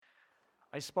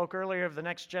I spoke earlier of the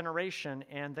next generation,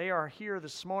 and they are here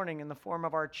this morning in the form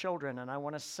of our children, and I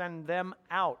want to send them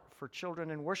out for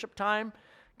Children in Worship Time.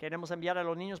 Queremos enviar a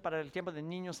los niños para el tiempo de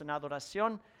niños en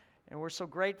adoración, and we're so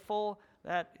grateful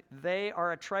that they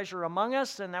are a treasure among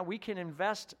us and that we can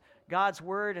invest God's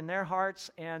Word in their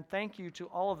hearts, and thank you to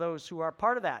all of those who are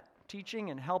part of that, teaching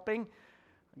and helping.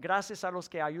 Gracias a los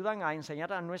que ayudan a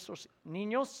enseñar a nuestros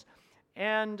niños,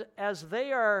 and as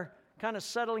they are kind of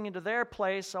settling into their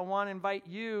place, I want to invite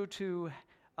you to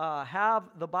have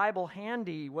the Bible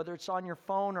handy, whether it's on your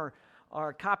phone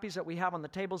or copies that we have on the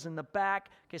tables in the back,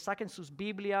 que saquen sus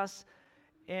Biblias.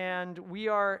 And we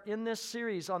are in this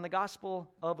series on the Gospel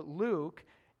of Luke.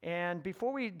 And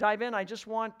before we dive in, I just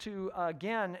want to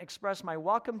again express my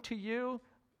welcome to you.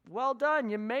 Well done,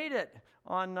 you made it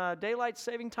on daylight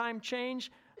saving time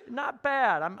change. Not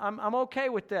bad. I'm okay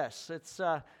with this.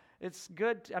 It's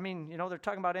good. I mean, you know, they're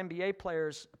talking about NBA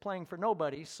players playing for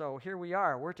nobody, so here we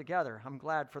are. We're together. I'm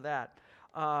glad for that.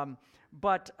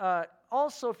 But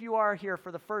also, if you are here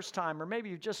for the first time, or maybe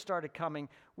you just started coming,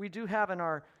 we do have in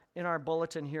our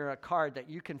bulletin here a card that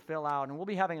you can fill out, and we'll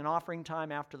be having an offering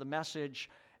time after the message.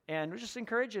 And we just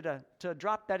encourage you to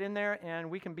drop that in there, and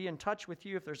we can be in touch with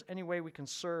you if there's any way we can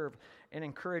serve and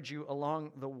encourage you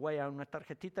along the way. Hay una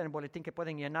tarjetita en el boletín que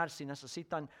pueden llenar si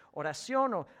necesitan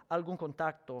oración o algún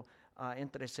contacto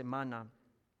entre semana.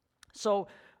 So,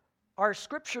 our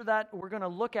scripture that we're going to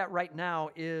look at right now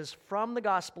is from the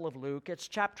Gospel of Luke. It's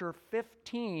chapter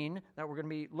 15 that we're going to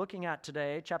be looking at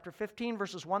today. Chapter 15,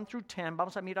 verses 1 through 10.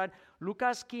 Vamos a mirar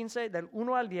Lucas 15, del 1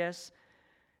 al 10.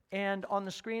 And on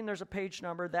the screen, there's a page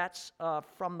number. That's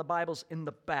from the Bibles in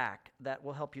the back. That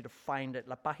will help you to find it.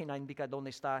 La página indica dónde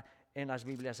está en las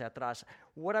Biblias de atrás.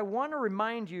 What I want to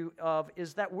remind you of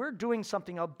is that we're doing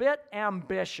something a bit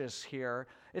ambitious here.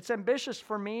 It's ambitious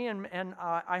for me, and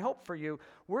I hope for you.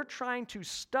 We're trying to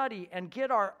study and get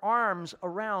our arms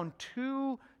around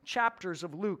 2 chapters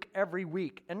of Luke every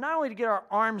week. And not only to get our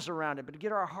arms around it, but to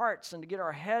get our hearts and to get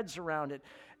our heads around it,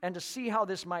 and to see how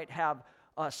this might have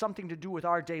something to do with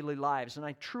our daily lives, and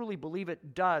I truly believe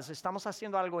it does. Estamos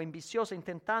haciendo algo ambicioso,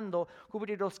 intentando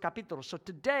cubrir los capítulos. So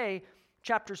today,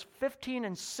 chapters 15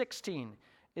 and 16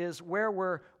 is where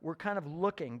we're kind of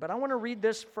looking. But I want to read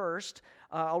this first.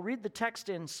 I'll read the text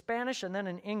in Spanish and then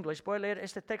in English. Voy a leer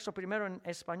este texto primero en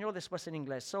español, después en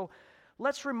inglés. So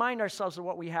let's remind ourselves of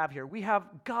what we have here. We have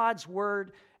God's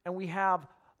Word, and we have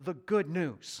the good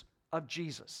news of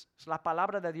Jesus. Es la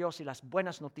palabra de Dios y las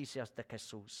buenas noticias de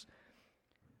Jesús.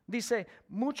 Dice,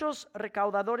 muchos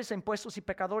recaudadores de impuestos y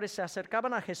pecadores se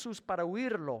acercaban a Jesús para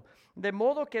oírlo, de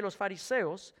modo que los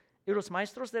fariseos y los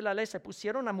maestros de la ley se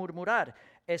pusieron a murmurar,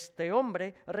 este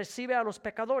hombre recibe a los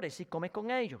pecadores y come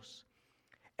con ellos.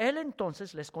 Él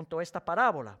entonces les contó esta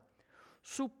parábola.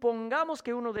 Supongamos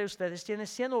que uno de ustedes tiene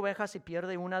 100 ovejas y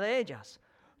pierde una de ellas.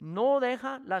 ¿No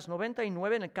deja las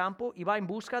 99 en el campo y va en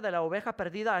busca de la oveja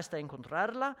perdida hasta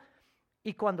encontrarla?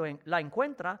 Y cuando la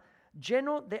encuentra,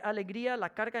 lleno de alegría,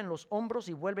 la carga en los hombros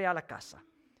y vuelve a la casa.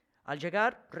 Al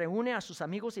llegar, reúne a sus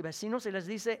amigos y vecinos y les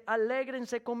dice,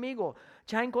 alégrense conmigo,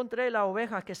 ya encontré la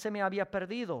oveja que se me había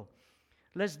perdido.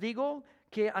 Les digo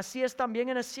que así es también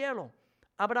en el cielo.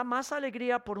 Habrá más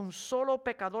alegría por un solo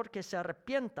pecador que se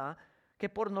arrepienta que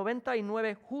por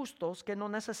 99 justos que no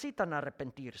necesitan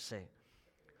arrepentirse.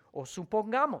 O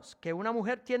supongamos que una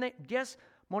mujer tiene 10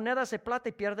 monedas de plata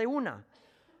y pierde una.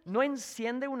 ¿No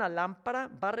enciende una lámpara,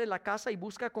 barre la casa y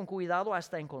busca con cuidado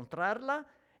hasta encontrarla?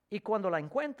 Y cuando la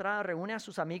encuentra, reúne a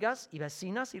sus amigas y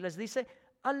vecinas y les dice,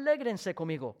 alégrense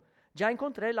conmigo, ya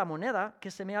encontré la moneda que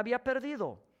se me había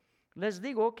perdido. Les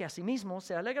digo que asimismo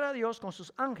se alegra Dios con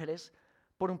sus ángeles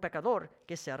por un pecador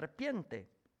que se arrepiente.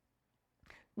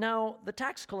 Now, the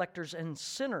tax collectors and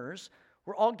sinners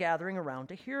were all gathering around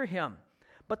to hear him.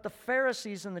 But the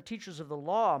Pharisees and the teachers of the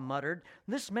law muttered,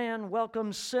 this man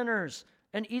welcomes sinners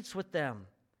and eats with them.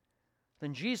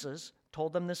 Then Jesus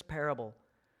told them this parable.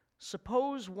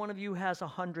 Suppose one of you has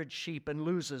 100 sheep and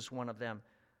loses one of them.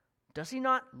 Does he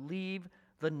not leave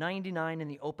the 99 in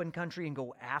the open country and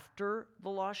go after the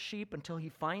lost sheep until he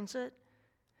finds it?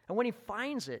 And when he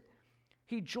finds it,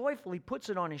 he joyfully puts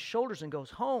it on his shoulders and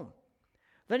goes home.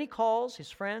 Then he calls his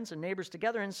friends and neighbors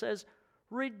together and says,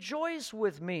 rejoice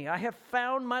with me, I have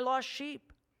found my lost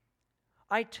sheep.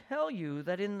 I tell you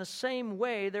that in the same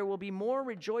way there will be more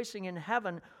rejoicing in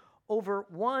heaven over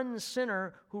one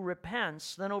sinner who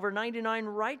repents than over 99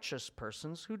 righteous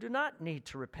persons who do not need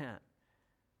to repent.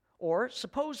 Or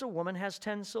suppose a woman has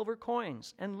 10 silver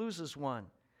coins and loses one.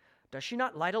 Does she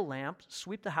not light a lamp,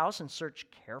 sweep the house, and search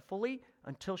carefully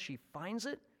until she finds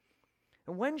it?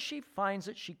 And when she finds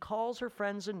it, she calls her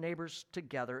friends and neighbors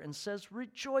together and says,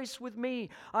 "Rejoice with me,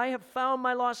 I have found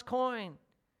my lost coin."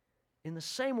 In the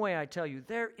same way, I tell you,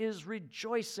 there is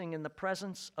rejoicing in the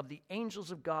presence of the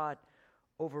angels of God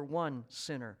over one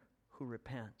sinner who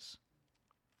repents.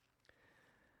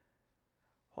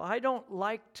 Well, I don't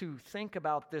like to think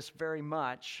about this very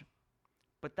much,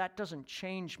 but that doesn't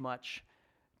change much.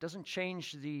 It doesn't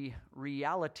change the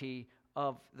reality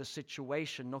of the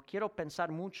situation. No quiero pensar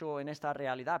mucho en esta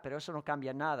realidad, pero eso no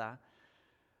cambia nada.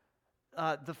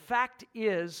 The fact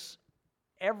is,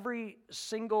 every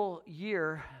single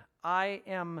year, I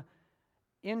am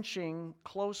inching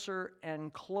closer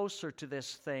and closer to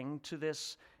this thing, to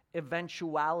this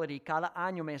eventuality. Cada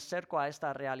año me acerco a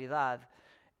esta realidad.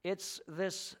 It's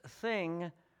this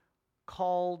thing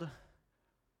called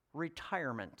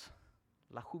retirement,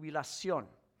 la jubilación.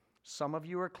 Some of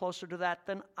you are closer to that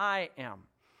than I am.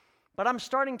 But I'm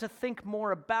starting to think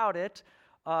more about it.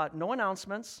 No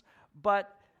announcements,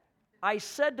 but I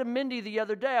said to Mindy the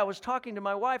other day, I was talking to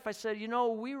my wife, I said,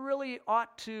 we really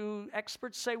ought to,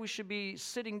 experts say we should be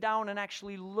sitting down and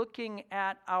actually looking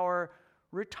at our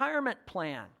retirement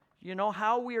plan.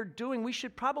 How we are doing. We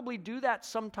should probably do that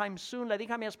sometime soon. Le dije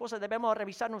a mi esposa, debemos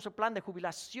revisar nuestro plan de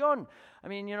jubilación. I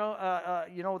mean,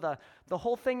 the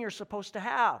whole thing you're supposed to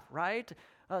have, right?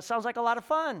 Sounds like a lot of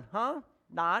fun, huh?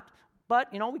 Not.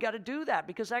 But, we got to do that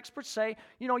because experts say,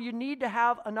 you need to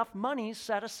have enough money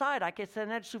set aside. Hay que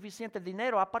tener suficiente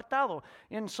dinero apartado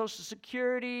in Social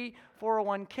Security,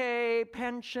 401k,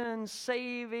 pensions,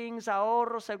 savings,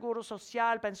 ahorros, seguro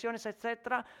social, pensiones,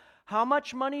 etc. How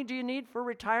much money do you need for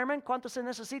retirement? ¿Cuánto se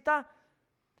necesita?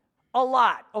 A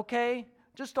lot, okay?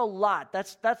 Just a lot.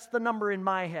 That's the number in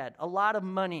my head. A lot of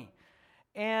money.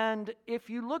 And if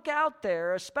you look out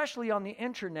there, especially on the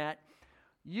internet,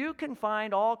 you can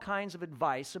find all kinds of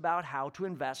advice about how to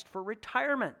invest for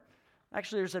retirement.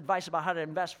 Actually, there's advice about how to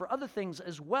invest for other things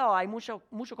as well. Hay mucho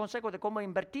consejo de cómo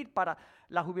invertir para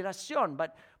la jubilación.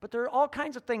 But there are all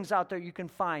kinds of things out there you can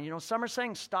find. Some are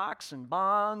saying stocks and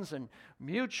bonds and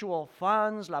mutual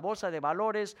funds, la bolsa de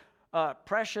valores,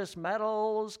 precious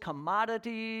metals,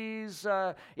 commodities.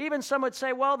 Even some would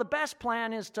say, well, the best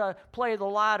plan is to play the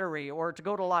lottery or to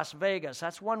go to Las Vegas.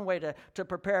 That's one way to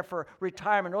prepare for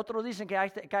retirement. Otros dicen que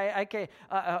hay que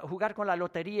jugar con la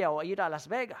lotería o ir a Las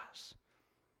Vegas.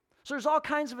 So there's all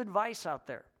kinds of advice out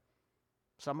there.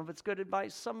 Some of it's good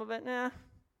advice, some of it,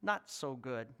 not so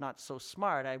good, not so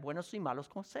smart. Hay buenos y malos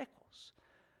consejos.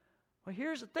 Well,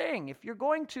 here's the thing. If you're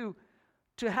going to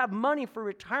have money for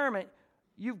retirement,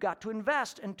 you've got to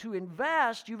invest. And to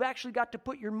invest, you've actually got to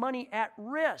put your money at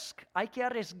risk. Hay que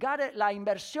arriesgar la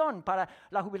inversión para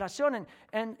la jubilación.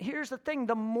 And here's the thing.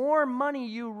 The more money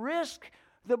you risk,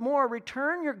 the more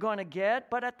return you're going to get.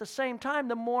 But at the same time,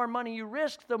 the more money you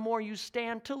risk, the more you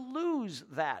stand to lose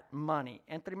that money.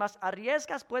 Entre más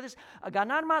arriesgas, puedes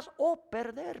ganar más o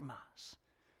perder más.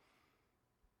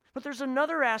 But there's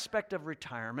another aspect of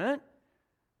retirement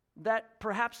that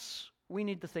perhaps we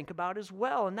need to think about as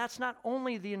well. And that's not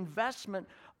only the investment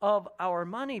of our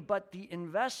money, but the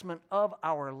investment of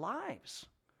our lives,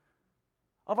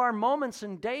 of our moments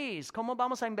and days. ¿Cómo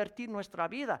vamos a invertir nuestra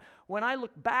vida? When I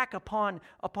look back upon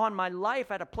my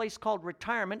life at a place called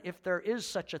retirement, if there is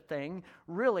such a thing,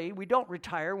 really, we don't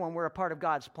retire when we're a part of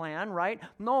God's plan, right?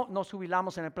 No nos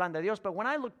jubilamos en el plan de Dios. But when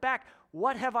I look back,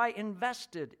 what have I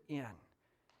invested in?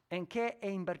 ¿En qué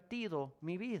he invertido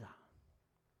mi vida?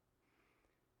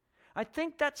 I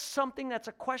think that's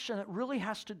a question that really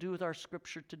has to do with our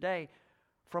scripture today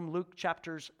from Luke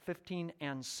chapters 15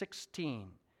 and 16.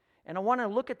 And I want to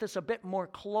look at this a bit more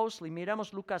closely.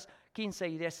 Miremos Lucas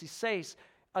 15 y 16.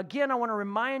 Again, I want to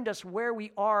remind us where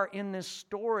we are in this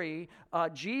story.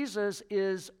 Jesus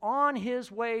is on his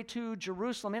way to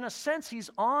Jerusalem. In a sense, he's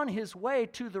on his way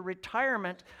to the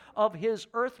retirement of his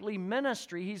earthly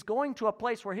ministry. He's going to a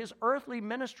place where his earthly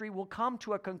ministry will come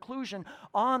to a conclusion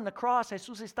on the cross.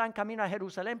 Jesús está en camino a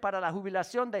Jerusalén para la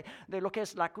jubilación de lo que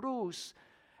es la cruz.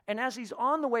 And as he's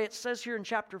on the way, it says here in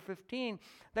chapter 15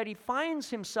 that he finds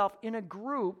himself in a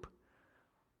group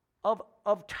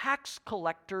of tax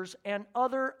collectors and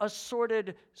other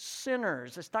assorted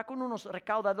sinners. Está con unos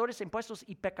recaudadores de impuestos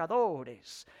y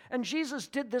pecadores. And Jesus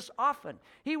did this often.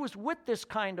 He was with this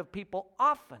kind of people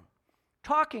often,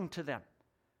 talking to them.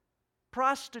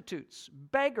 Prostitutes,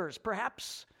 beggars,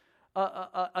 perhaps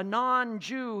a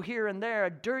non-Jew here and there, a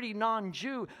dirty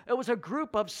non-Jew. It was a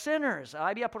group of sinners.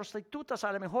 Había prostitutas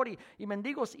a lo mejor y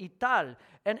mendigos y tal.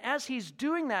 And as he's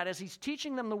doing that, as he's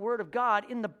teaching them the Word of God,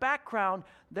 in the background,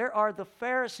 there are the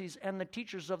Pharisees and the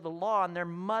teachers of the law, and they're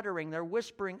muttering, they're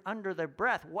whispering under their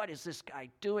breath, what is this guy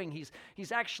doing?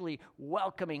 He's actually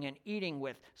welcoming and eating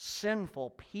with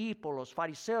sinful people. Los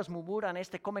fariseos murmuran,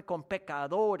 este come con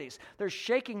pecadores. They're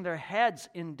shaking their heads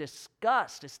in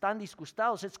disgust. Están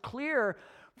disgustados. It's clear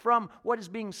from what is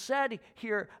being said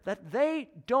here that they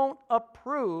don't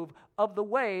approve of the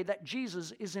way that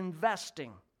Jesus is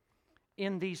investing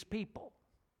in these people.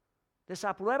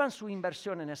 Desaprueban su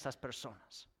inversión en estas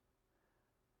personas.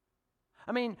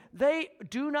 I mean, they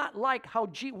do not like how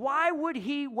why would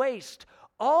he waste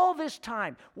all this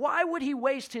time? Why would he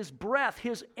waste his breath,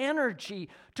 his energy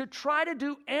to try to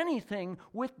do anything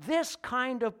with this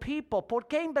kind of people? ¿Por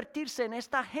qué invertirse en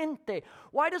esta gente?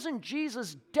 Why doesn't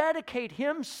Jesus dedicate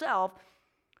himself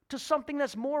to something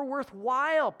that's more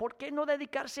worthwhile? ¿Por qué no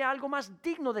dedicarse a algo más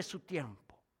digno de su tiempo?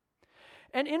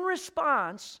 And in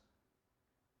response,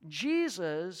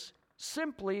 Jesus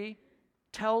simply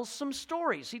tells some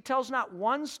stories. He tells not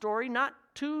one story, not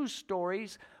two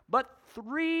stories, but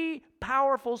three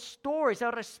powerful stories.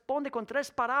 Él responde con tres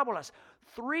parábolas,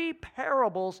 three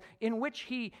parables in which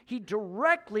he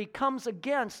directly comes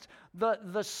against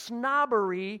the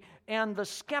snobbery and the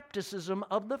skepticism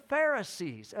of the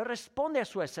Pharisees. Él responde a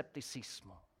su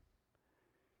escepticismo.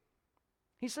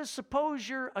 He says, suppose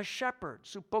you're a shepherd.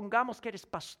 Supongamos que eres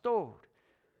pastor.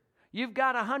 You've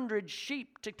got 100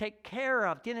 sheep to take care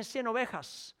of. Tienes 100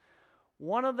 ovejas.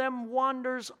 One of them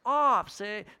wanders off.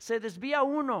 Se desvía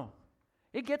uno.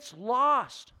 It gets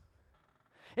lost.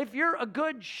 If you're a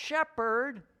good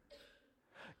shepherd,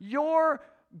 you're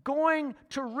going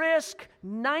to risk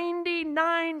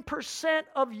 99%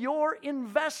 of your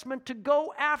investment to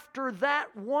go after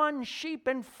that one sheep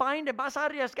and find it. Vas a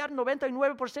arriesgar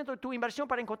 99% de tu inversión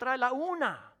para encontrar la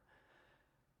una.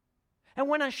 And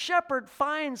when a shepherd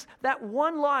finds that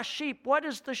one lost sheep, what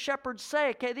does the shepherd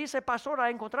say? ¿Qué dice pastor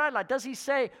a encontrarla? Does he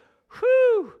say,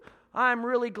 whew, I'm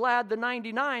really glad the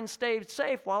 99 stayed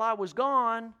safe while I was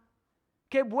gone.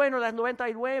 Qué bueno las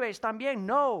 99 están bien.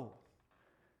 No.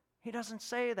 He doesn't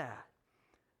say that.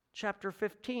 Chapter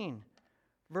 15,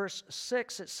 verse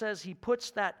 6, it says he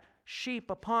puts that sheep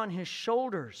upon his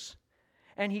shoulders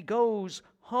and he goes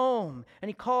home and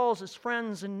he calls his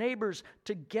friends and neighbors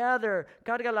together.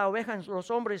 Carga la oveja en los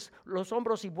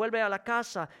hombros y vuelve a la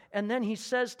casa. And then he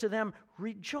says to them,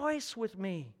 rejoice with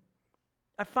me.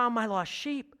 I found my lost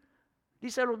sheep.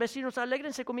 Dice a los vecinos,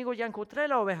 alégrense conmigo, ya encontré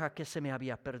la oveja que se me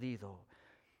había perdido.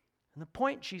 And the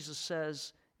point, Jesus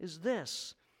says, is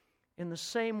this. In the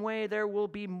same way, there will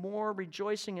be more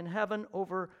rejoicing in heaven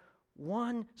over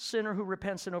one sinner who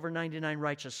repents than over 99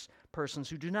 righteous persons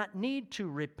who do not need to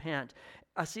repent.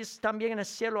 Así es también en el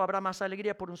cielo habrá más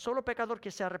alegría por un solo pecador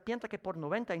que se arrepienta que por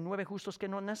 99 justos que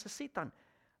no necesitan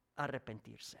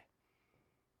arrepentirse.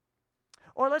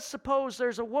 Or let's suppose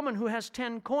there's a woman who has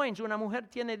 10 coins. Una mujer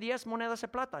tiene 10 monedas de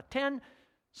plata. 10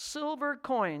 silver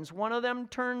coins. One of them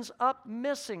turns up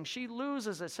missing. She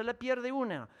loses it. Se le pierde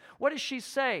una. What does she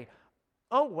say?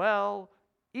 Oh, well,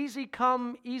 easy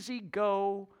come, easy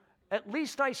go. At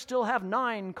least I still have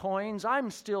 9 coins.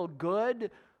 I'm still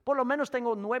good. Por lo menos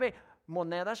tengo 9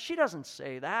 monedas. She doesn't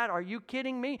say that. Are you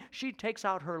kidding me? She takes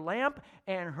out her lamp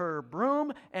and her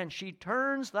broom and she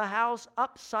turns the house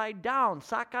upside down.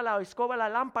 Saca la escoba, la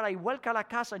lámpara y vuelca la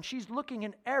casa, and she's looking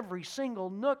in every single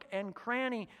nook and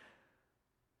cranny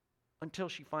until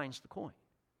she finds the coin.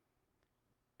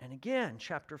 And again,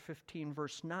 chapter 15,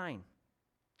 verse 9.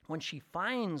 When she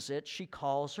finds it, she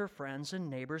calls her friends and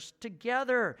neighbors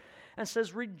together and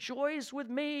says, rejoice with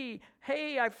me.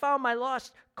 Hey, I found my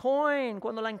lost coin.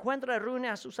 Cuando la encuentra,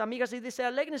 reúne a sus amigas y dice,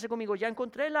 alégrense conmigo, ya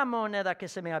encontré la moneda que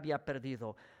se me había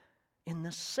perdido. In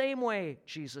the same way,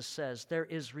 Jesus says, there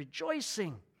is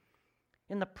rejoicing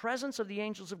in the presence of the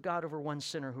angels of God over one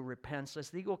sinner who repents. Les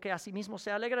digo que asimismo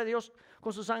se alegra Dios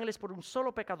con sus ángeles por un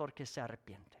solo pecador que se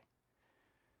arrepiente.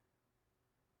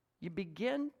 You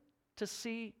begin to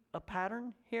see a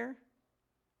pattern here?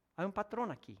 Hay un patrón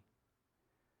aquí.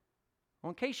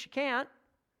 In case you can't,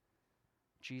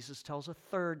 Jesus tells a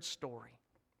third story.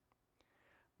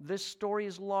 This story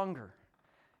is longer.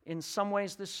 In some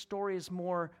ways, this story is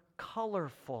more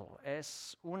colorful.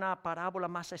 Es una parábola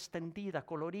más extendida,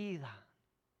 colorida.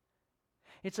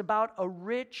 It's about a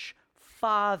rich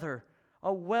father,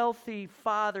 a wealthy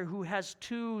father who has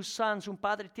 2 sons. Un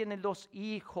padre tiene 2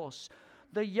 hijos.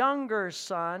 the younger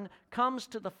son comes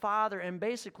to the father and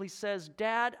basically says,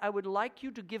 Dad, I would like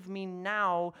you to give me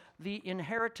now the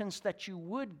inheritance that you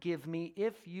would give me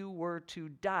if you were to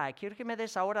die. Quiero que me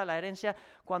des ahora la herencia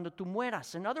cuando tú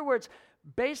mueras. In other words,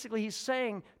 basically he's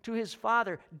saying to his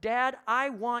father, Dad, I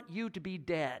want you to be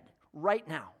dead right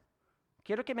now.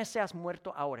 Quiero que me seas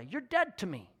muerto ahora. You're dead to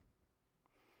me.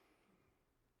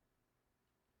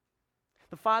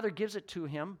 The father gives it to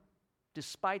him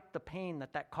despite the pain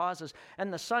that causes.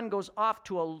 And the son goes off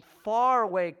to a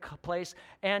faraway place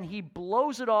and he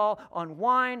blows it all on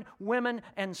wine, women,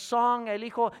 and song. El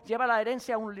hijo lleva la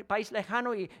herencia a un país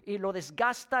lejano y lo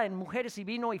desgasta en mujeres y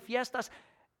vino y fiestas.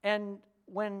 And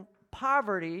when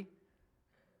poverty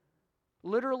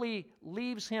literally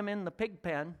leaves him in the pig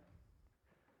pen,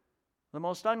 the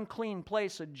most unclean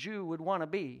place a Jew would want to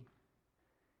be,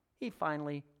 he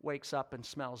finally wakes up and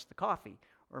smells the coffee.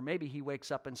 Or maybe he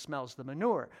wakes up and smells the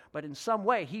manure. But in some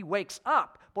way, he wakes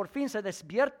up. Por fin se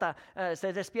despierta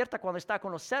cuando está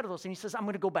con los cerdos, and he says, I'm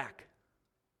going to go back.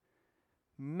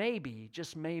 Maybe,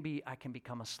 just maybe, I can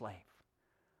become a slave.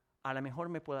 A lo mejor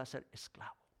me puedo hacer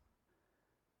esclavo.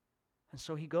 And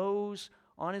so he goes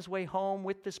on his way home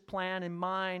with this plan in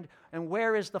mind. And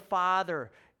where is the father?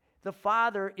 The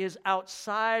father is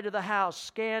outside of the house,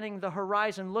 scanning the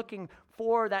horizon, looking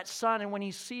for that son. And when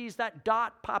he sees that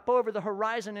dot pop over the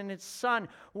horizon and it's son,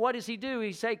 what does he do?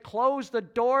 He say, close the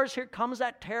doors, here comes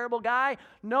that terrible guy?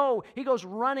 No, he goes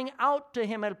running out to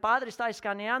him. El padre está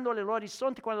escaneando el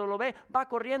horizonte. Cuando lo ve, va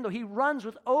corriendo. He runs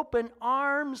with open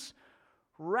arms,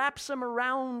 wraps him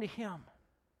around him.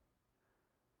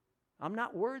 I'm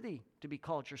not worthy to be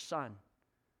called your son.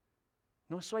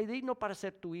 No soy digno para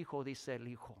ser tu hijo, dice el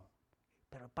hijo.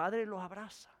 Pero el padre lo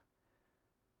abraza.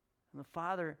 And the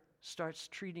father starts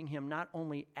treating him not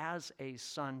only as a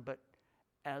son, but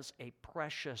as a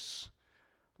precious,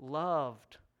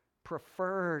 loved,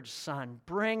 preferred son.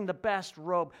 Bring the best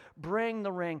robe, bring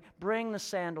the ring, bring the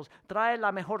sandals, trae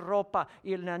la mejor ropa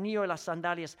y el anillo y las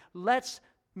sandalias. Let's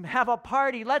have a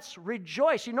party. Let's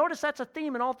rejoice. You notice that's a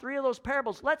theme in all three of those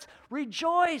parables. Let's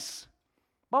rejoice.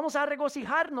 Vamos a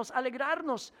regocijarnos,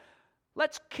 alegrarnos.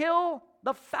 Let's kill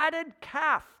the fatted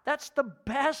calf. That's the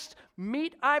best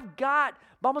meat I've got.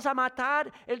 Vamos a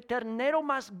matar el ternero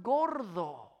más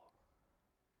gordo.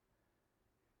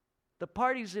 The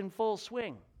party's in full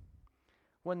swing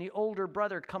when the older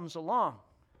brother comes along.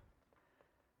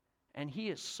 And he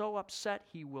is so upset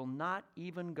he will not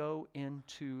even go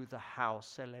into the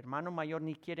house. El hermano mayor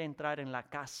ni quiere entrar en la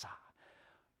casa.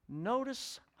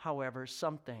 Notice, however,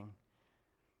 something.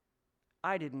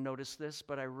 I didn't notice this,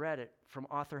 but I read it from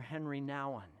author Henry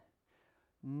Nouwen.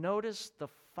 Notice the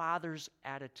father's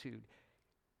attitude.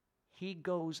 He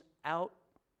goes out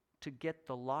to get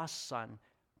the lost son,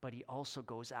 but he also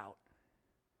goes out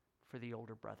for the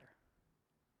older brother.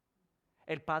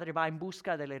 El padre va en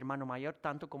busca del hermano mayor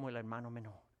tanto como el hermano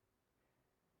menor.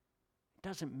 It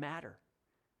doesn't matter.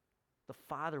 The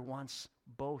father wants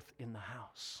both in the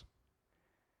house.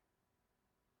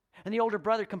 And the older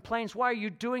brother complains, why are you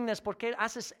doing this? ¿Por qué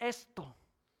haces esto?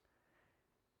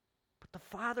 But the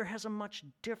father has a much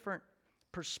different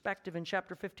perspective. In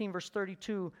chapter 15, verse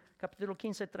 32, capítulo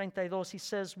 15:32, he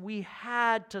says, we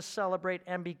had to celebrate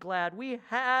and be glad. We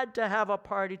had to have a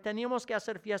party. Teníamos que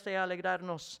hacer fiesta y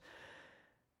alegrarnos.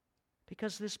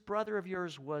 Because this brother of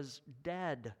yours was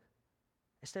dead.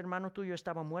 Este hermano tuyo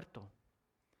estaba muerto.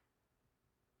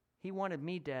 He wanted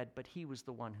me dead, but he was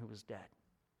the one who was dead.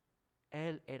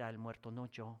 Él era el muerto, no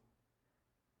yo.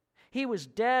 He was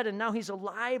dead and now he's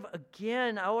alive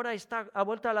again. Ahora está a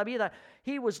vuelta a la vida.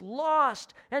 He was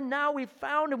lost and now we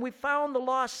found him. We found the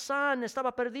lost son.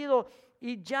 Estaba perdido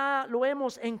y ya lo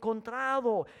hemos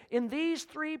encontrado. In these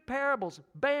three parables,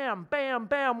 bam, bam,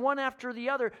 bam, one after the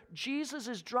other, Jesus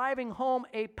is driving home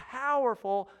a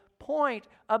powerful point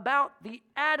about the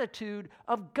attitude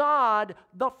of God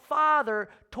the Father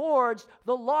towards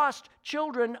the lost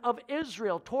children of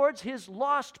Israel, towards his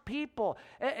lost people.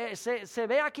 Se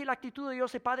ve aquí la actitud de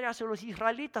Dios el Padre hacia los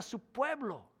israelitas, su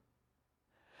pueblo.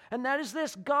 And that is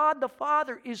this: God the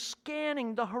Father is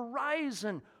scanning the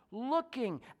horizon,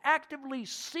 looking, actively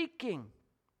seeking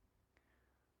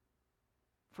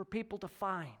for people to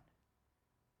find.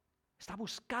 Está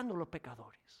buscando los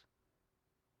pecadores.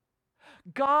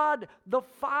 God the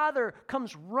Father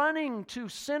comes running to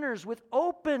sinners with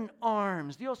open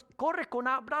arms. Dios corre con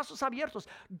brazos abiertos.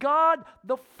 God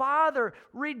the Father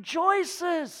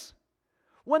rejoices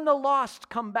when the lost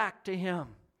come back to him.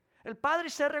 El Padre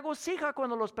se regocija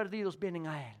cuando los perdidos vienen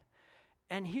a él.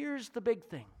 And here's the big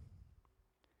thing.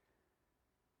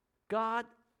 God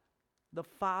the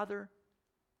Father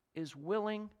is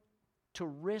willing to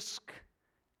risk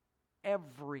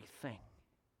everything,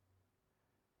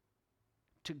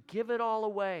 to give it all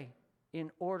away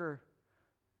in order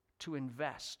to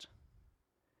invest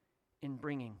in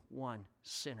bringing one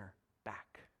sinner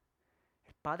back.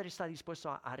 El Padre está dispuesto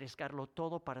a arriesgarlo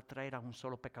todo para traer a un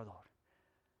solo pecador.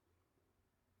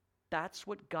 That's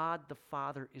what God the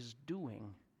Father is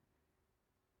doing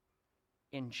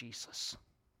in Jesus.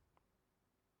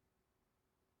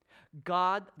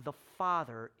 God the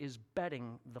Father is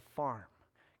betting the farm,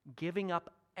 giving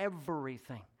up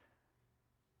everything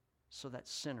so that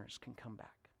sinners can come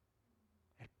back.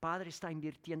 El Padre está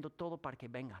invirtiendo todo para que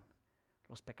vengan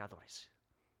los pecadores.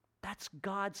 That's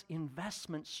God's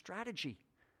investment strategy.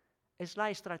 Es la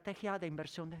estrategia de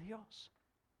inversión de Dios.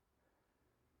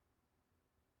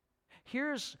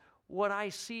 Here's what I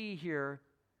see here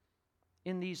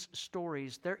in these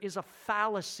stories. There is a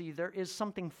fallacy. There is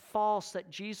something false that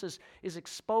Jesus is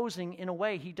exposing in a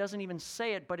way. He doesn't even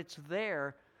say it, but it's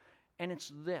there. And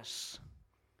it's this.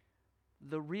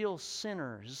 The real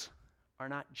sinners are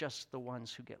not just the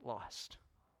ones who get lost.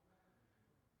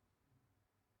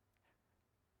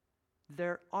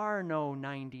 There are no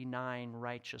 99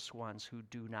 righteous ones who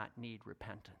do not need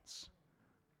repentance.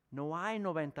 No hay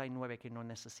 99 que no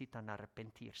necesitan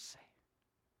arrepentirse.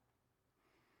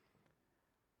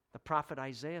 The prophet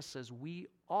Isaiah says, we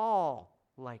all,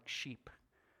 like sheep,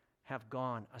 have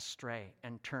gone astray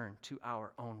and turned to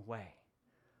our own way.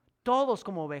 Todos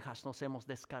como ovejas nos hemos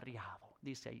descarriado,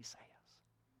 dice Isaías.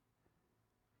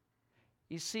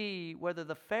 You see, whether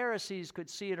the Pharisees could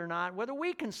see it or not, whether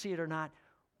we can see it or not,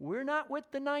 we're not with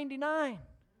the 99.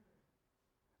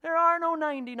 There are no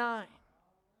 99.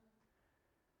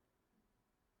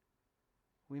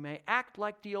 We may act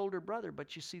like the older brother,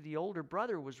 but you see, the older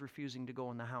brother was refusing to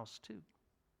go in the house too.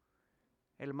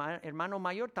 El hermano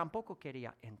mayor tampoco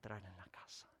quería entrar en la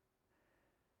casa.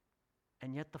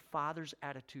 And yet the Father's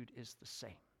attitude is the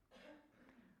same.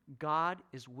 God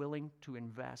is willing to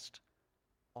invest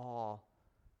all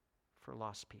for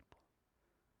lost people.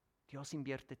 Dios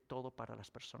invierte todo para las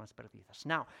personas perdidas.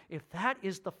 Now, if that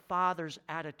is the Father's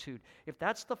attitude, if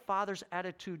that's the Father's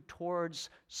attitude towards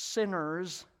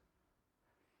sinners,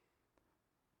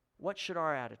 what should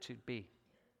our attitude be?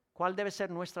 ¿Cuál debe ser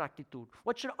nuestra actitud?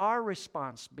 What should our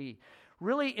response be?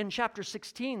 Really, in chapter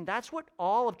 16, that's what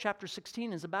all of chapter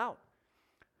 16 is about.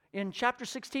 In chapter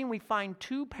 16, we find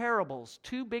two parables,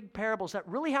 two big parables that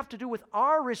really have to do with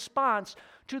our response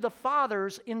to the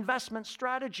Father's investment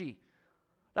strategy.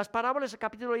 Las parábolas del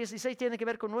capítulo 16 tienen que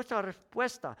ver con nuestra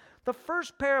respuesta. The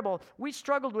first parable, we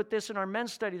struggled with this in our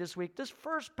men's study this week. This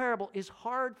first parable is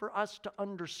hard for us to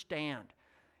understand.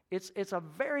 It's a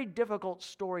very difficult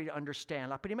story to understand.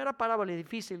 La primera parábola es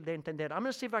difícil de entender. I'm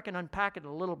going to see if I can unpack it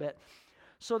a little bit.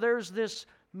 So there's this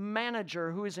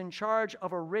manager who is in charge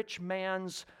of a rich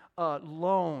man's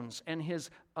loans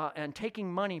and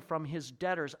taking money from his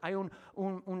debtors. Hay un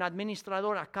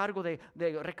administrador a cargo de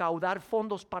recaudar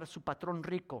fondos para su patrón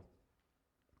rico.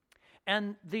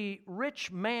 And the rich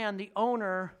man, the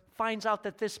owner, finds out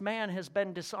that this man has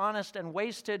been dishonest and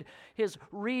wasted his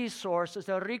resources.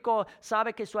 El rico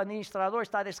sabe que su administrador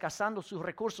está desgastando sus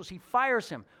recursos. He fires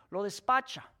him, lo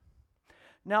despacha.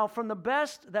 Now, from the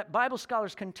best that Bible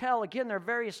scholars can tell, again, there are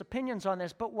various opinions on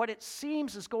this, but what it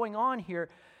seems is going on here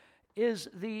is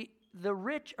the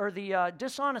rich or the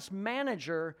dishonest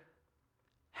manager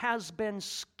has been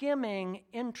skimming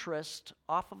interest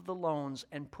off of the loans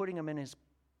and putting them in his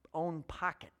own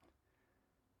pocket.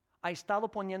 Ha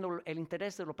estado poniendo el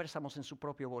interés de los préstamos en su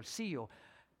propio bolsillo.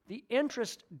 The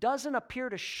interest doesn't appear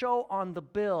to show on the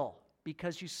bill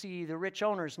because you see the rich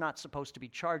owner is not supposed to be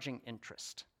charging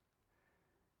interest.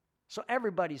 So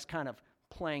everybody's kind of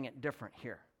playing it different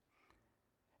here.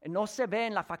 And no se ve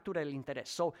en la factura del interés.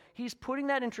 So he's putting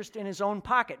that interest in his own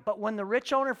pocket. But when the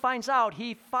rich owner finds out,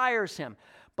 he fires him.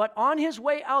 But on his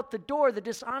way out the door, the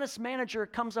dishonest manager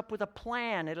comes up with a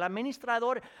plan. El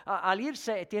administrador, al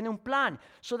irse, tiene un plan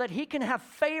so that he can have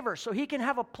favor, so he can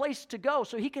have a place to go,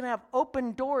 so he can have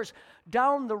open doors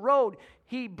down the road.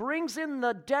 He brings in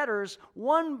the debtors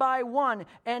one by one,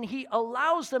 and he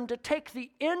allows them to take the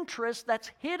interest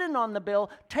that's hidden on the bill,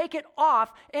 take it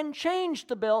off, and change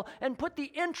the bill, and put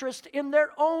the interest in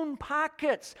their own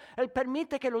pockets. Él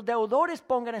permite que los deudores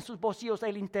pongan en sus bolsillos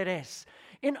el interés.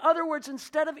 In other words,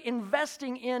 instead of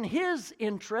investing in his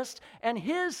interest and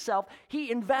his self, he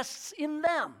invests in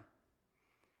them.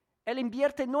 Él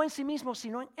invierte no en sí mismo,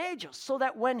 sino en ellos, so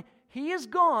that when he is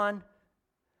gone,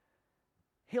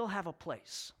 he'll have a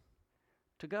place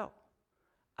to go.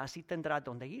 Así tendrá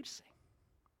donde irse.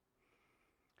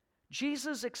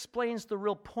 Jesus explains the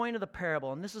real point of the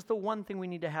parable, and this is the one thing we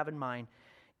need to have in mind,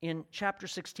 in chapter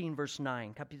 16, verse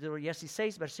 9, capítulo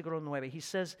 16, versículo 9, he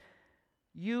says,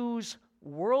 use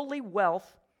worldly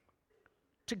wealth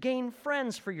to gain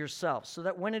friends for yourselves, so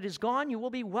that when it is gone, you will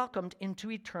be welcomed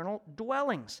into eternal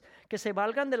dwellings. Que se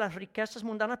valgan de las riquezas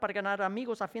mundanas para ganar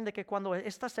amigos, a fin de que cuando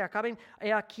éstas se acaben,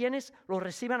 a quienes los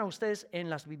reciban a ustedes en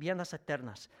las viviendas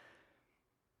eternas.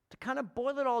 To kind of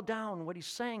boil it all down, what he's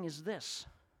saying is this.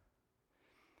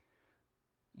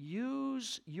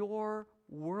 Use your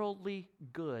worldly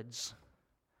goods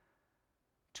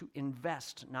to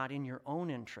invest not in your own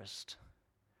interest,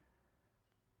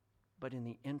 but in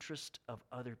the interest of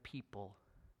other people.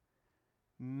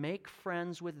 Make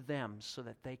friends with them so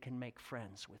that they can make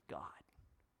friends with God.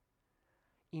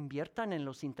 Inviertan en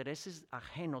los intereses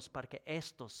ajenos para que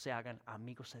estos se hagan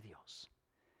amigos de Dios.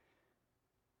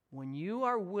 When you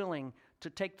are willing to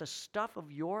take the stuff of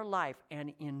your life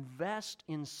and invest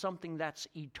in something that's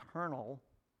eternal,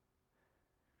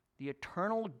 the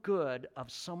eternal good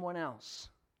of someone else,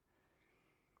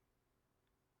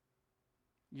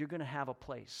 you're going to have a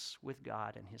place with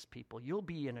God and His people. You'll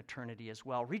be in eternity as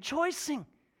well, rejoicing.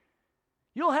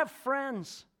 You'll have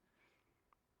friends.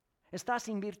 Estás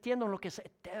invirtiendo en lo que es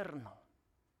eterno.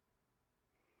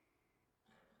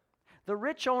 The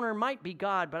rich owner might be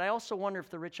God, but I also wonder if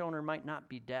the rich owner might not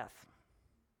be death.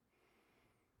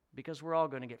 Because we're all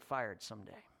going to get fired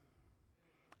someday.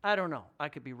 I don't know. I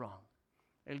could be wrong.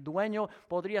 El dueño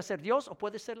podría ser Dios o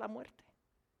puede ser la muerte.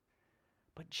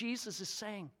 But Jesus is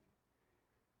saying,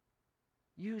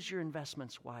 use your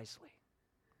investments wisely.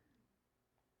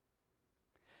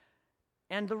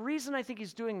 And the reason I think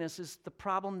he's doing this is the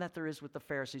problem that there is with the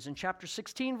Pharisees. In chapter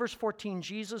 16, verse 14,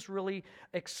 Jesus really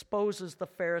exposes the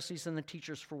Pharisees and the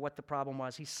teachers for what the problem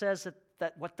was. He says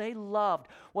that what they loved,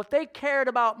 what they cared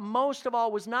about most of all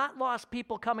was not lost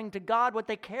people coming to God. What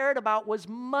they cared about was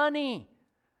money.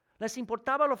 Les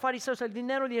importaba a los fariseos el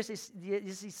dinero,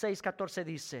 16:14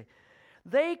 dice.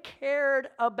 They cared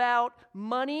about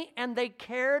money, and they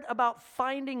cared about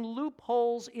finding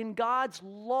loopholes in God's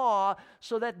law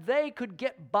so that they could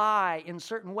get by in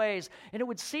certain ways. And it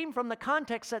would seem from the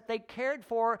context that they cared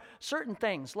for certain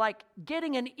things, like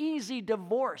getting an easy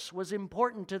divorce was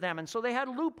important to them. And so they had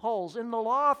loopholes in the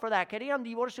law for that. Querían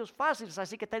divorcios fáciles,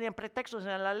 así que tenían pretextos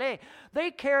en la ley. They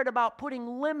cared about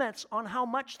putting limits on how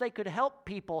much they could help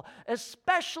people,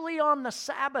 especially on the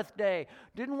Sabbath day.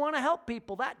 Didn't want to help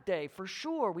people that day, for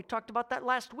sure. We talked about that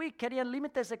last week. Querían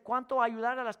límites de cuánto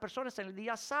ayudar a las personas en el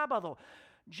día sábado.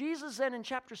 Jesus then in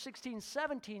chapter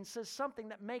 16:17 says something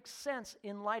that makes sense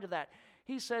in light of that.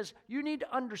 He says, you need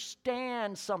to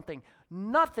understand something.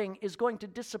 Nothing is going to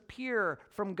disappear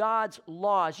from God's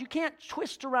laws. You can't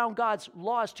twist around God's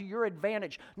laws to your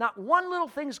advantage. Not one little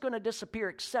thing is going to disappear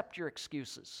except your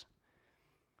excuses.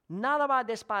 Nada va a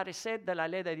desaparecer de la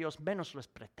ley de Dios menos los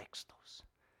pretextos.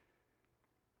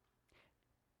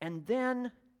 And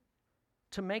then,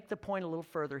 to make the point a little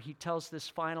further, he tells this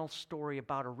final story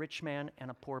about a rich man and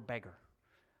a poor beggar.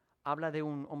 Habla de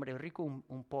un hombre rico,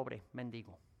 un pobre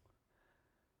mendigo.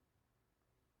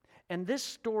 And this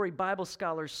story, Bible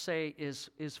scholars say,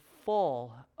 is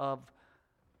full of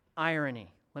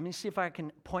irony. Let me see if I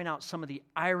can point out some of the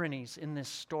ironies in this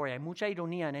story. Hay mucha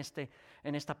ironía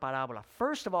en esta parábola.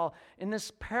 First of all, in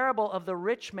this parable of the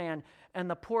rich man and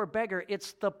the poor beggar,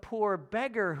 it's the poor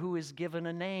beggar who is given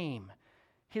a name.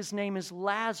 His name is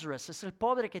Lazarus. Es el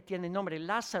pobre que tiene nombre,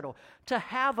 Lázaro. To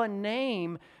have a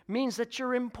name means that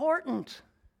you're important.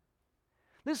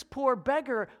 This poor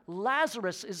beggar,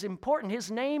 Lazarus, is important. His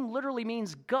name literally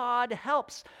means God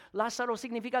helps. Lázaro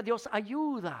significa Dios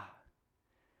ayuda.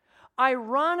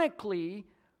 Ironically,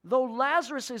 though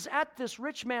Lazarus is at this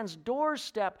rich man's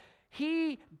doorstep,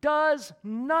 he does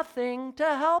nothing to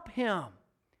help him.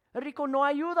 El rico no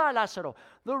ayuda a Lázaro.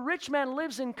 The rich man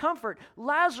lives in comfort.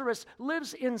 Lazarus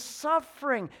lives in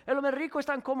suffering. El hombre rico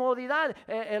está en comodidad.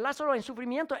 Lázaro en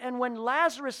sufrimiento. And when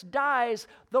Lazarus dies,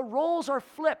 the roles are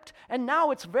flipped. And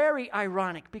now it's very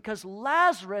ironic because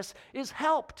Lazarus is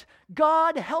helped.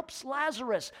 God helps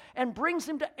Lazarus and brings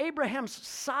him to Abraham's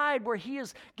side where he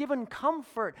is given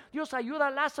comfort. Dios ayuda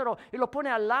a Lázaro y lo pone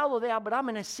al lado de Abraham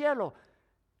en el cielo.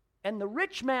 And the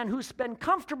rich man who's been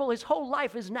comfortable his whole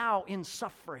life is now in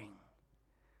suffering.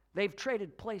 They've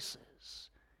traded places.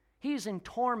 He's in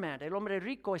torment. El hombre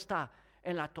rico está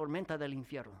en la tormenta del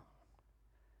infierno.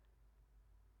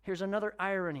 Here's another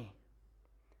irony.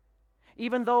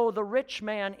 Even though the rich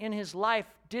man in his life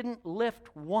didn't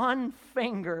lift one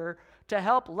finger to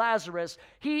help Lazarus,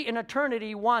 he in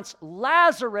eternity wants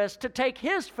Lazarus to take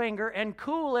his finger and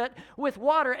cool it with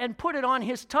water and put it on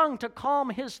his tongue to calm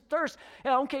his thirst.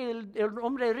 Aunque el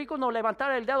hombre rico no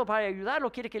levantara el dedo para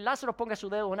ayudarlo, quiere que Lázaro ponga su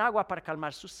dedo en agua para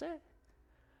calmar su sed.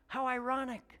 How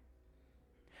ironic.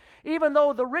 Even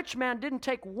though the rich man didn't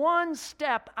take one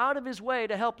step out of his way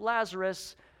to help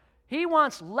Lazarus, he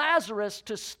wants Lazarus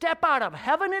to step out of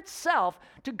heaven itself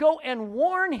to go and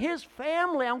warn his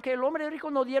family. Aunque el hombre rico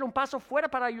no diera un paso fuera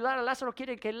para ayudar a Lázaro,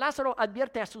 quiere que Lázaro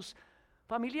advierte a sus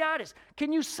familiares.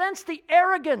 Can you sense the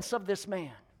arrogance of this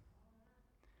man?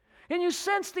 Can you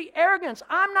sense the arrogance?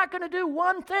 I'm not going to do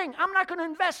one thing. I'm not going to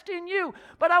invest in you,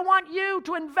 but I want you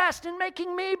to invest in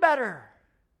making me better.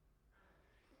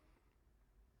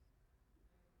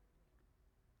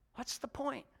 What's the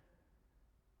point?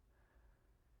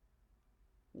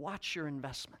 Watch your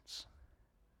investments.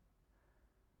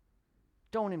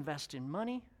 Don't invest in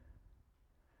money.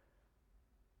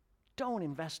 Don't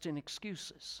invest in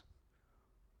excuses.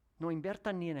 No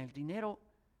inviertan ni en el dinero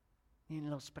ni en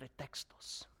los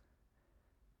pretextos.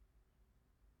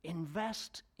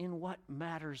 Invest in what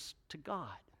matters to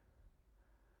God.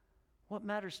 What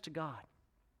matters to God?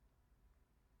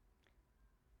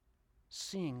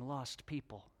 Seeing lost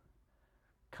people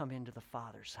come into the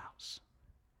Father's house.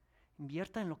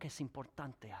 Invierta en lo que es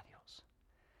importante a Dios.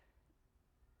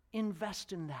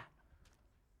 Invest in that.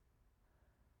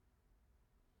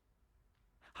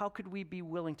 How could we be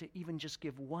willing to even just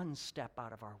give one step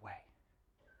out of our way?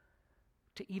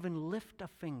 To even lift a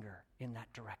finger in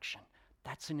that direction.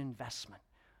 That's an investment.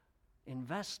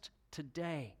 Invest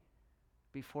today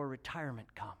before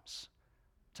retirement comes.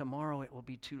 Tomorrow it will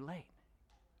be too late.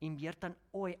 Inviertan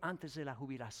hoy antes de la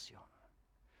jubilación.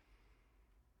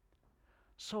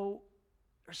 So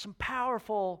there's some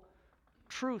powerful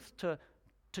truth to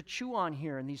chew on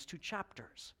here in these two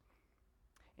chapters.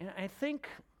 And I think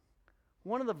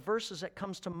one of the verses that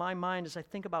comes to my mind as I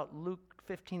think about Luke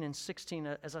 15 and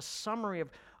 16 as a summary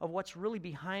of what's really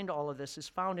behind all of this is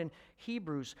found in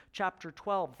Hebrews chapter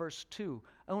 12, verse 2.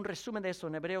 Un resumen de esto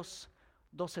en Hebreos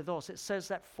 12:2. It says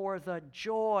that for the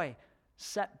joy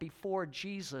set before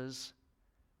Jesus,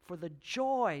 for the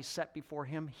joy set before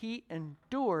him, he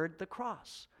endured the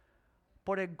cross.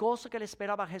 Por el gozo que le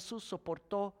esperaba, Jesús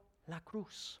soportó la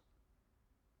cruz.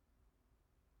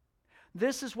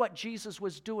 This is what Jesus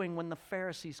was doing when the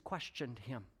Pharisees questioned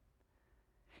him.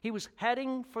 He was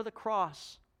heading for the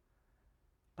cross,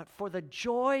 but for the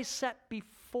joy set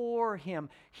before him,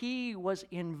 he was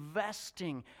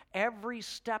investing every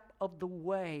step of the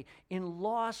way in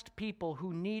lost people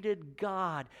who needed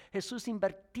God. Jesús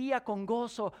invertía con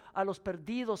gozo a los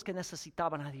perdidos que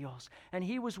necesitaban a Dios. And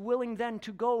he was willing then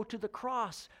to go to the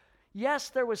cross. Yes,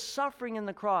 there was suffering in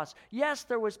the cross. Yes,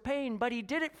 there was pain, but he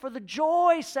did it for the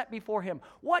joy set before him.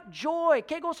 What joy?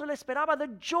 ¿Qué gozo le esperaba? The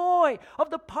joy of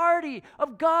the party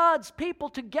of God's people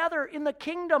together in the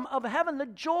kingdom of heaven. The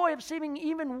joy of seeing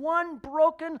even one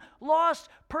broken, lost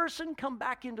person come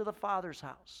back into the Father's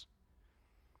house.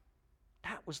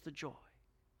 That was the joy.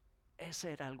 Ese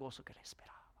era el gozo que le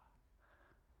esperaba.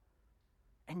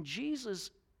 And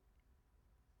Jesus,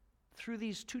 through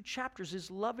these two chapters,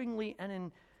 is lovingly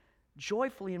and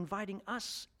joyfully inviting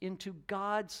us into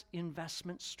God's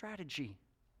investment strategy.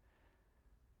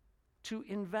 To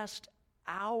invest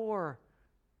our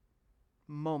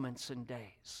moments and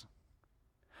days.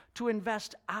 To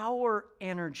invest our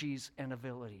energies and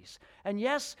abilities. And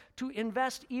yes, to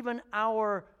invest even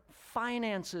our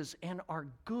finances and our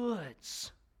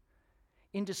goods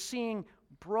into seeing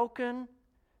broken,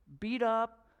 beat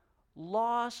up,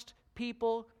 lost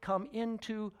people come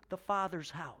into the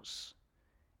Father's house.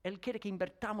 Él quiere que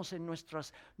invertamos en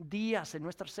nuestros días, en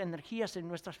nuestras energías, en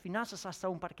nuestras finanzas, hasta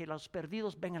aún para que los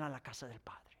perdidos vengan a la casa del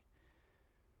Padre.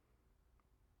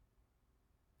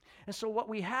 And so what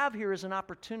we have here is an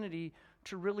opportunity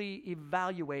to really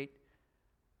evaluate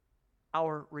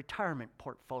our retirement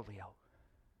portfolio,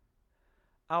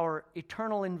 our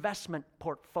eternal investment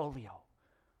portfolio.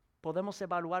 Podemos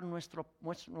evaluar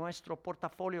nuestro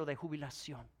portafolio de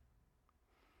jubilación.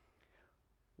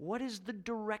 What is the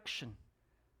direction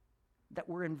that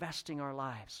we're investing our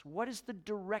lives? What is the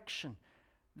direction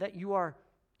that you are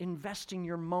investing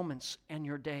your moments and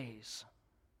your days?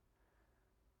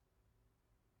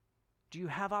 Do you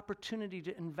have opportunity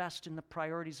to invest in the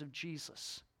priorities of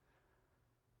Jesus?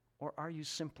 Or are you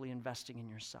simply investing in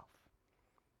yourself?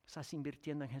 ¿Estás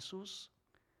invirtiendo en Jesús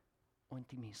o en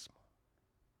ti mismo?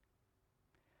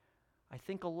 I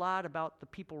think a lot about the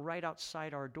people right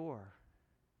outside our door.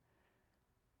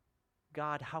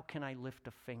 God, how can I lift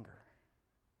a finger?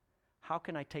 How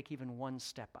can I take even one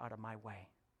step out of my way?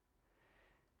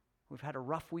 We've had a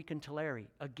rough week in Tulare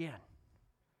again.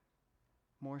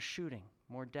 More shooting,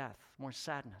 more death, more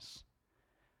sadness.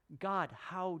 God,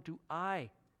 how do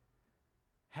I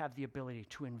have the ability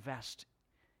to invest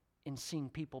in seeing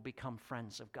people become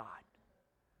friends of God?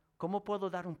 ¿Cómo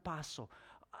puedo dar un paso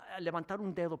a levantar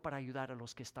un dedo para ayudar a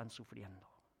los que están sufriendo.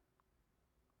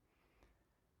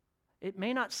 It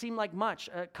may not seem like much.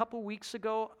 A couple weeks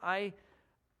ago,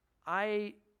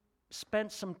 I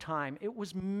spent some time. It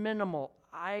was minimal.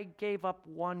 I gave up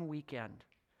one weekend.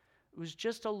 It was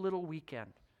just a little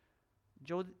weekend.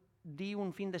 Yo di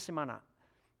un fin de semana.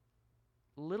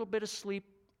 A little bit of sleep.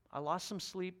 I lost some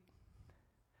sleep.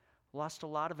 Lost a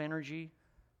lot of energy.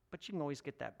 But you can always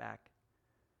get that back.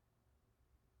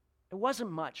 It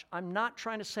wasn't much. I'm not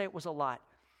trying to say it was a lot.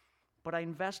 But I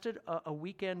invested a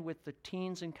weekend with the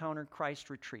Teens Encounter Christ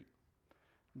retreat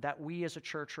that we as a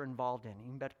church are involved in.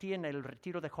 Invertí en el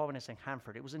retiro de jóvenes en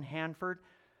Hanford. It was in Hanford.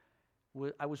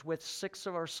 I was with 6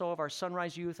 or so of our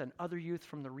Sunrise youth and other youth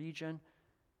from the region.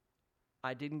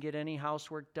 I didn't get any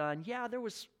housework done. Yeah, there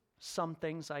was some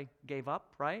things I gave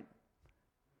up, right?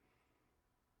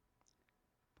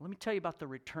 Let me tell you about the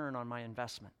return on my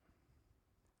investment.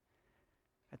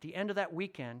 At the end of that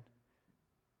weekend,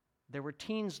 there were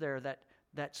teens there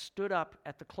that stood up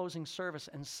at the closing service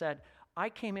and said, I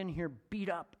came in here beat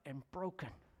up and broken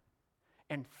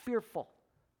and fearful.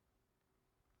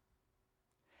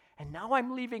 And now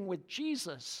I'm leaving with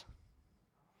Jesus.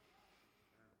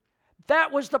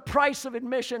 That was the price of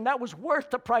admission. That was worth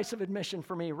the price of admission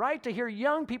for me, right? To hear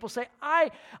young people say,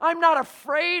 I'm not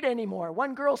afraid anymore.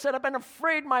 One girl said, I've been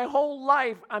afraid my whole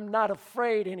life. I'm not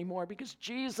afraid anymore because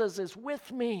Jesus is with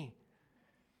me.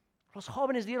 Los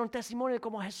jóvenes dieron testimonio de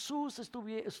cómo Jesús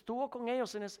estuvo con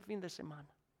ellos en ese fin de semana.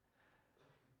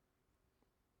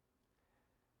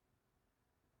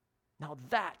 Now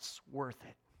that's worth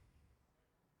it.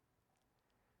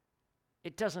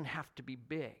 It doesn't have to be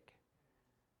big.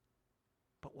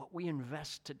 But what we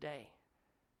invest today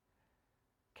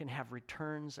can have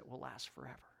returns that will last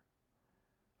forever.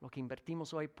 Lo que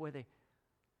invertimos hoy puede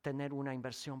tener una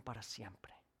inversión para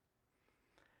siempre.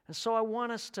 And so I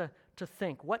want us to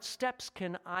think, what steps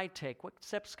can I take? What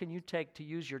steps can you take to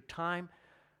use your time,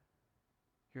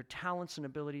 your talents and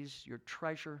abilities, your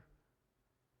treasure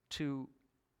to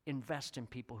invest in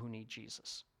people who need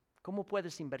Jesus? ¿Cómo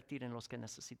puedes invertir en los que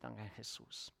necesitan a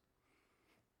Jesús?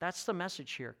 That's the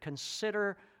message here.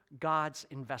 Consider God's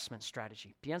investment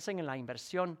strategy. Piensen en la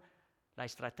inversión, la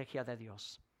estrategia de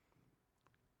Dios.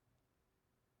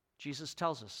 Jesus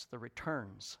tells us the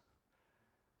returns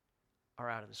are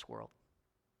out of this world.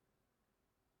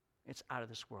 It's out of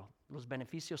this world. Los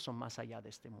beneficios son más allá de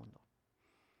este mundo.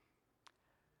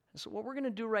 And so what we're going to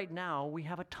do right now, we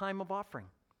have a time of offering.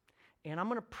 And I'm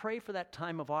going to pray for that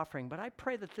time of offering, but I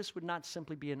pray that this would not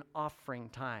simply be an offering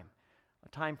time, a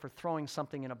time for throwing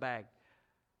something in a bag,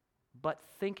 but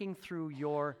thinking through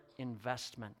your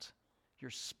investment, your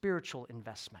spiritual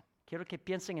investment. Quiero que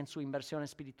piensen en su inversión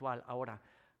espiritual ahora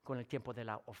con el tiempo de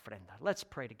la ofrenda. Let's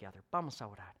pray together. Vamos a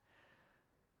orar.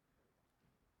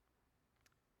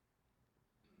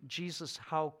 Jesus,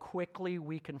 how quickly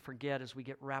we can forget as we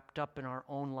get wrapped up in our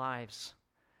own lives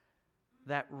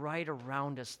that right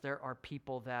around us there are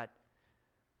people that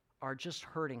are just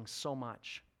hurting so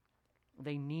much.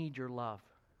 They need your love.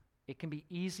 It can be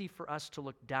easy for us to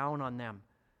look down on them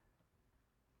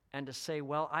and to say,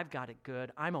 well, I've got it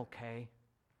good. I'm okay.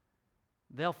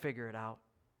 They'll figure it out.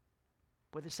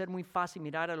 Puede ser muy fácil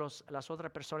mirar a las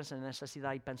otras personas en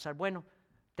necesidad y pensar, bueno,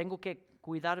 tengo que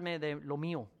cuidarme de lo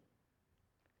mío.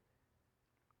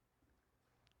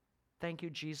 Thank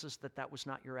you, Jesus, that was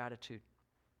not your attitude.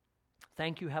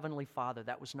 Thank you, Heavenly Father,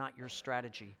 that was not your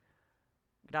strategy.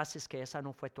 Gracias que esa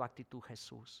no fue tu actitud,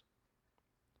 Jesús.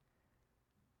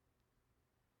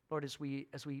 Lord, as we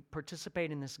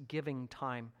participate in this giving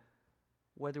time,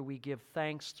 whether we give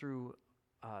thanks through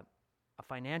a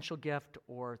financial gift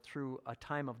or through a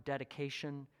time of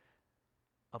dedication,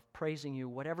 of praising you,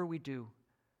 whatever we do,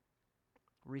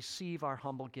 receive our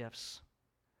humble gifts.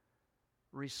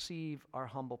 Receive our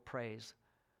humble praise.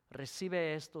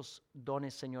 Recibe estos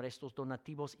dones, Señor, estos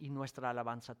donativos y nuestra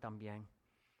alabanza también.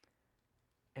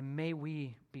 And may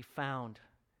we be found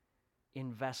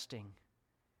investing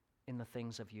in the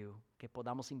things of you, que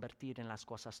podamos invertir en las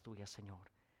cosas tuyas, Señor.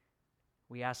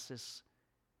 We ask this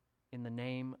in the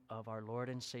name of our Lord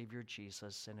and Savior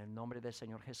Jesus, en el nombre del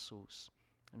Señor Jesús.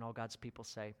 And all God's people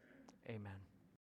say, amen.